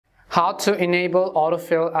How to enable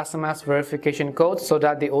autofill SMS verification code so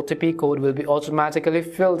that the OTP code will be automatically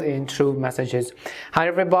filled in through messages. Hi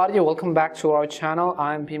everybody, welcome back to our channel.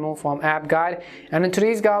 I'm Pimo from App Guide, and in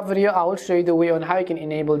today's guide video I will show you the way on how you can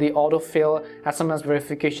enable the autofill SMS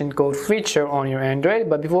verification code feature on your Android.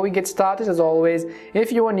 But before we get started, as always,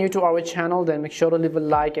 if you are new to our channel, then make sure to leave a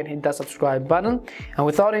like and hit that subscribe button. And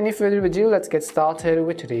without any further ado, let's get started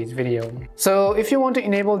with today's video. So if you want to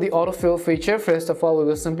enable the autofill feature, first of all we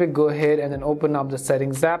will simply go ahead and then open up the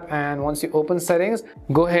settings app, and once you open settings,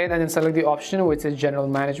 go ahead and then select the option which is general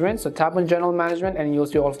management. So tap on general management and you'll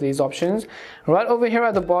see all of these options. Right over here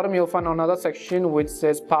at the bottom you'll find another section which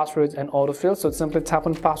says passwords and autofill. So simply tap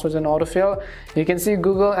on passwords and autofill. You can see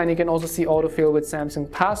Google and you can also see autofill with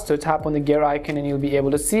Samsung Pass. So tap on the gear icon and you'll be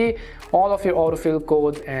able to see all of your autofill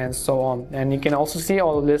codes and so on, and you can also see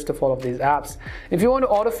all the list of all of these apps. If you want to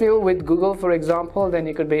autofill with Google, for example, then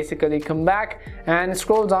you could basically come back and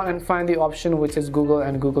scroll down and find the option which is Google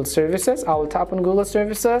and Google services. I will tap on Google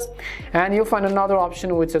services and you'll find another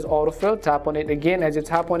option which is autofill. Tap on it again. As you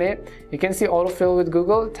tap on it, you can see autofill with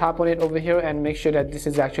Google. Tap on it over here and make sure that this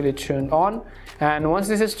is actually turned on. And once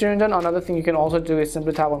this is turned on, another thing you can also do is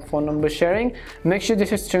simply tap on phone number sharing. Make sure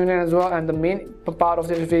this is turned on as well. And the main part of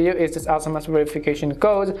this video is this SMS verification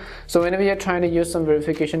code. So whenever you're trying to use some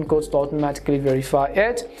verification codes to automatically verify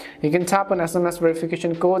it, you can tap on SMS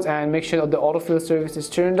verification codes and make sure that the autofill service is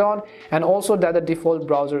turned on, and also that the default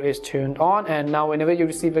browser is turned on. And now whenever you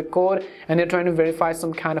receive a code and you're trying to verify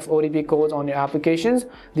some kind of OTP codes on your applications,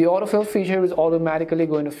 the autofill feature is automatically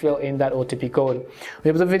going to fill in that OTP code. We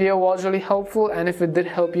hope the video was really helpful, and if it did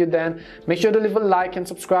help you, then make sure to leave a like and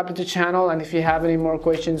subscribe to the channel. And if you have any more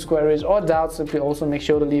questions, queries or doubts, simply also make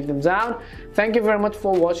sure to leave them down. Thank you very much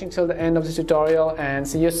for watching till the end of this tutorial, and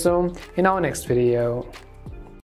see you soon in our next video.